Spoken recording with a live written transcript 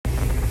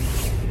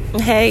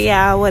Hey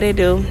y'all, what it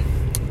do?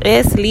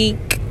 It's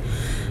Leek.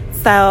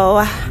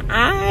 So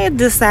I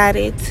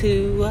decided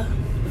to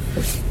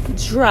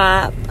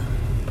drop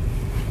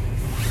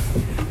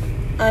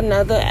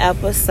another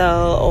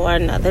episode or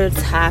another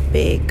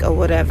topic or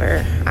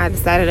whatever. I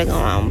decided to go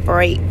on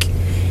break,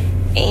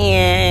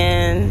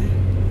 and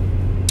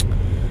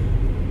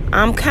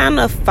I'm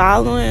kind of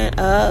following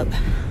up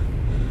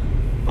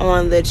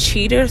on the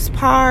cheaters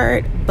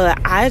part, but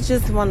I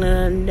just want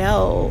to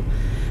know,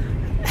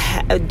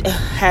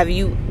 have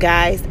you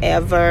guys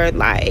ever,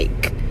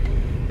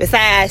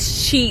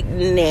 besides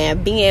cheating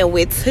and being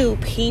with two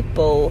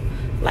people,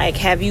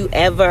 have you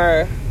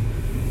ever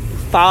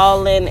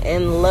fallen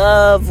in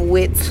love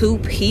with two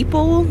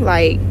people?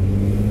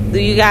 Do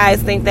you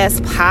guys think that's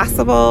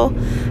possible?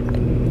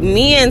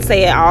 Men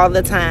say it all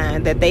the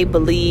time that they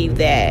believe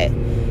that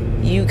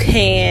you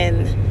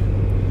can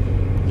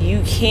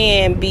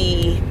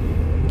be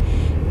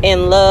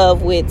in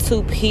love with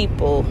two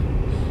people.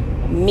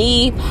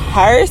 Me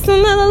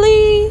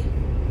personally,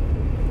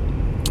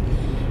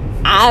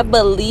 I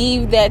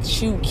believe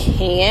that you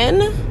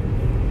can.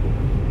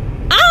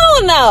 I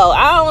don't know.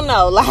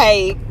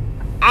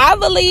 I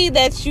believe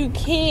that you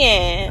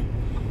can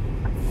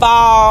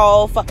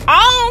fall for.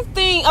 I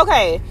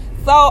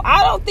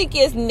don't think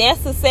it's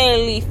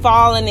necessarily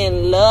falling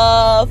in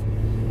love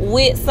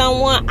with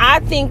someone. I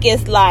think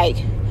it's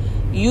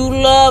you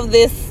love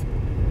this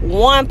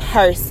one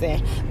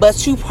person,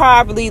 but you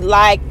probably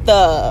like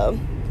the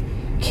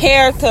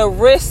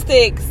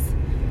characteristics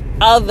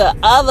of the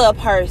other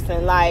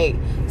person.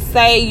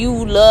 Say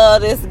you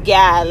love this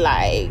guy,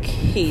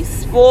 he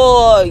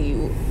spoil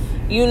you,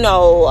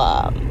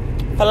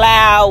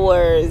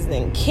 flowers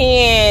and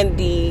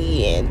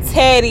candy and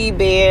teddy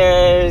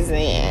bears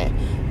and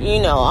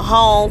a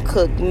home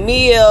cooked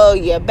meal,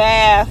 your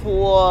bath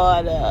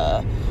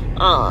water.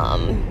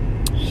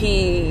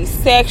 He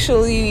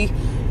sexually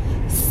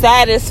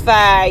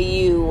satisfy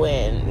you,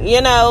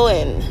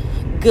 and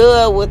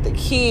good with the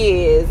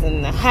kids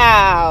and the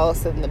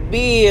house and the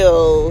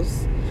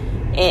bills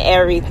and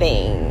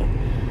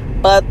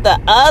everything. But the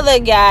other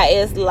guy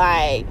is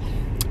I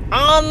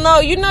don't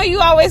know,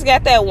 you always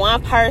got that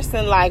one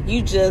person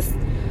you just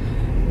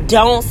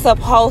don't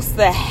supposed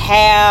to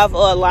have,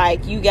 or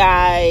you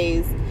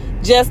guys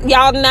just,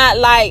 y'all not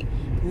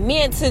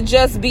meant to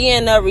just be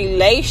in a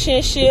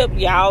relationship.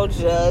 Y'all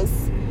just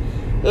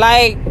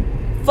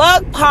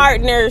fuck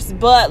partners,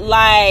 but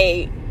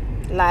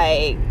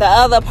the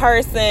other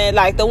person,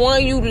 the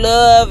one you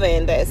love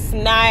and that's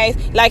nice,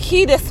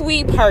 he the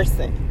sweet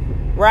person,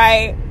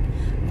 right?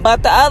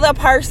 But the other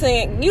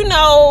person,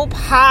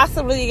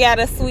 possibly got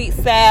a sweet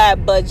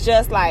side, but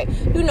just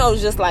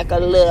just a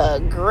little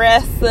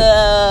aggressive,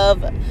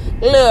 a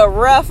little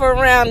rough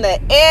around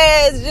the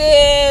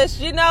edges,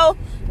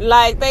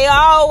 they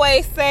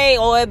always say,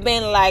 or it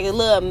been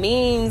little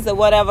memes or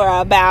whatever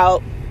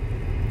about,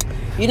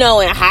 in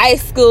high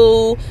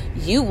school,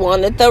 you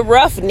wanted the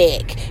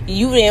roughneck.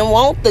 You didn't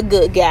want the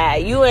good guy.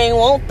 You ain't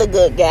want the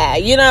good guy,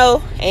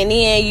 And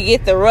then you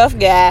get the rough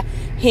guy.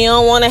 He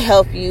don't want to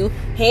help you.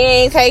 He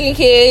ain't taking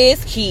care of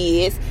his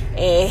kids.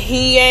 And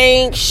he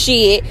ain't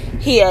shit.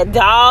 He a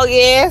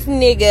dog-ass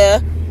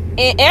nigga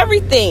and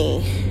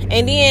everything.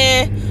 And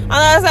then, on the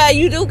other side,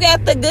 you do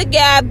got the good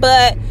guy,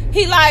 but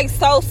he,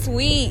 so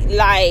sweet.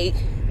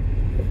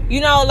 You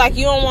don't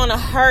want to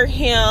hurt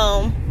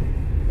him.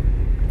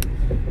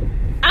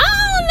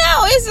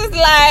 It's just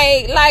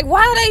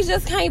why they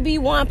just can't be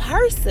one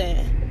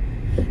person?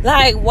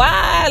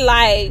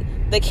 Why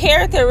the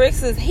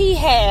characteristics he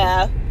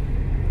have,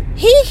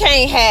 he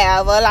can't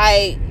have, or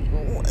I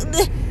be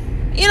feeling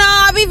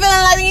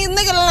these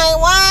niggas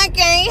why I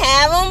can't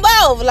have them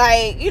both?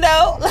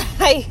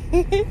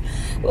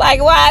 Why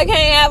I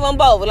can't have them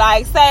both?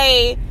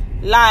 Say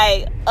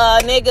a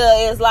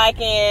nigga is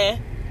in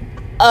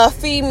a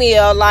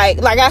female,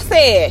 like I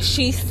said,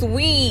 she's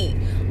sweet,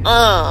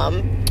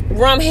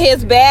 rum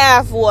his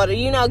bath water,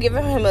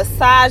 giving him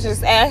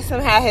massages, ask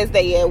him how his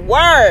day at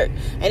work,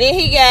 and then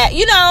he got,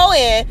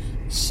 and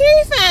she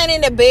fine in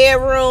the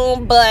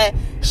bedroom, but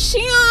she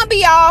don't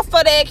be all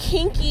for that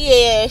kinky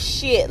ass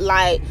shit,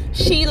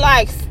 she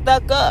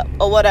stuck up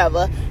or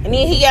whatever, and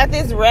then he got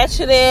this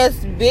wretched ass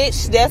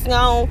bitch that's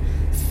gonna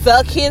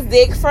suck his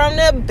dick from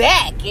the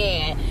back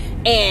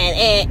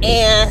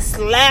and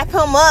slap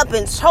him up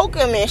and choke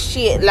him and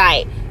shit,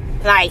 like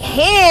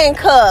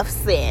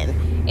handcuffs and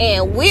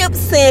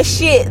whips and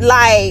shit,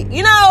 but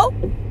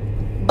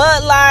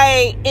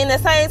in the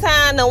same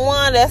time, the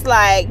one that's the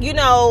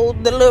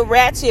little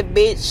ratchet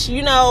bitch,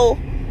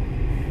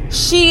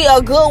 she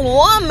a good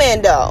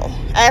woman though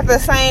at the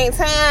same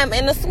time,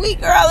 and the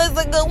sweet girl is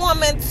a good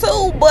woman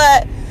too,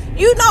 but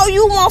you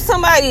want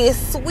somebody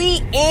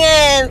sweet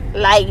and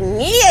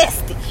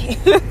nasty.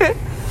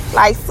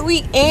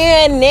 Sweet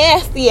and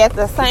nasty at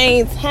the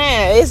same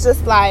time. It's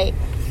just you're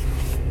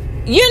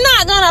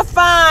not gonna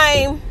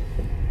find,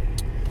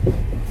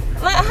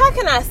 how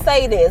can I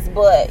say this,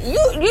 but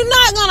you're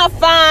not gonna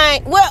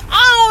find, well,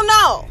 I don't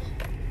know,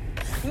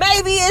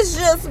 maybe it's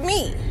just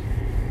me,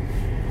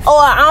 Or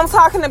I'm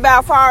talking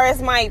about far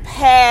as my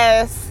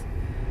past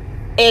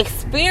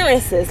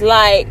experiences.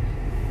 Like,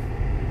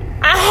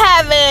 I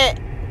haven't,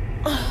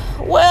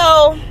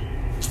 well,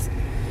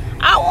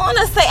 I want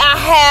to say I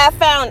have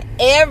found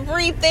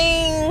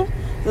everything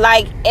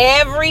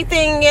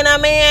in a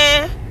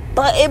man,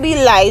 but it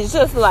be like,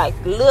 just like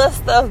little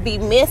stuff be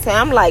missing.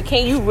 I'm like,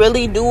 can you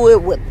really do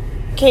it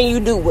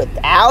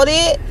without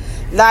it?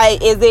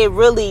 Like, is it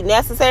really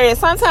necessary? And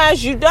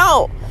sometimes you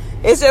don't.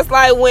 It's just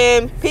like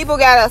when people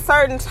got a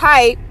certain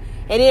type,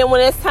 and then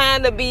when it's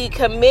time to be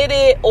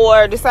committed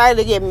or decide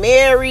to get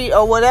married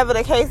or whatever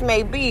the case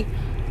may be,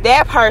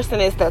 that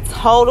person is the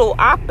total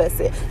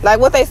opposite.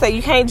 Like what they say,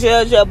 you can't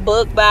judge a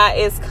book by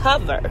its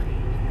cover.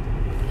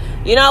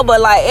 You know,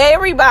 but like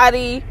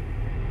everybody,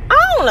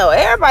 I don't know,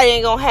 everybody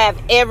ain't gonna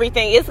have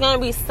everything. It's gonna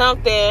be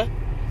something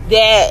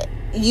that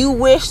you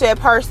wish that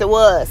person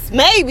was.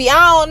 Maybe, I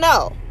don't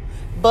know.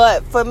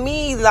 But for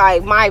me,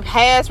 like my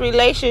past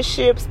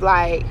relationships,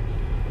 like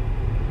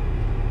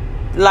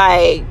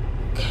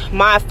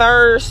my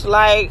first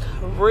like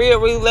real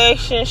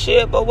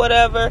relationship or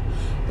whatever,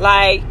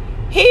 like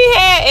he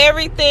had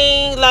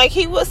everything. Like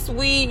he was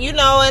sweet, you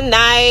know, and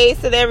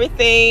nice and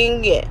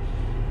everything. Yeah.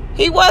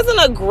 He wasn't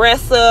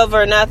aggressive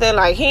or nothing.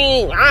 Like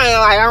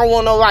I don't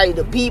want nobody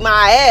to beat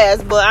my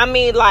ass, but I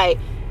mean, like,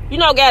 you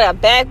know, got a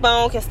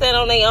backbone, can stand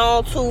on their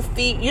own 2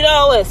 feet, you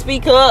know, and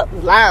speak up,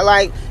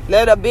 like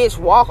let a bitch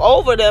walk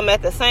over them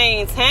at the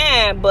same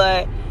time.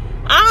 But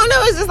I don't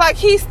know, it's just like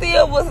he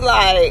still was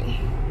like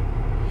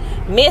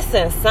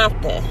missing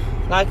something,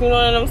 like, you know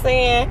what I'm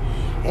saying.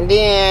 And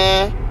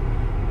then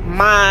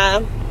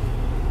my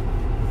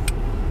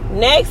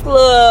next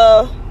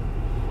little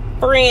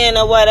friend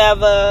or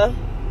whatever,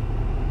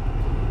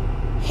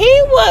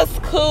 he was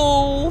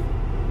cool,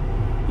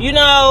 you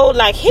know,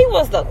 like he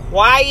was the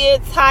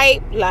quiet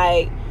type.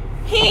 Like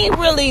he ain't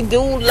really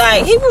do,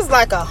 like, he was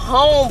like a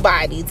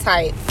homebody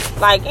type.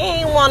 Like he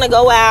ain't want to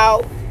go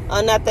out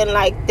or nothing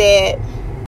like that.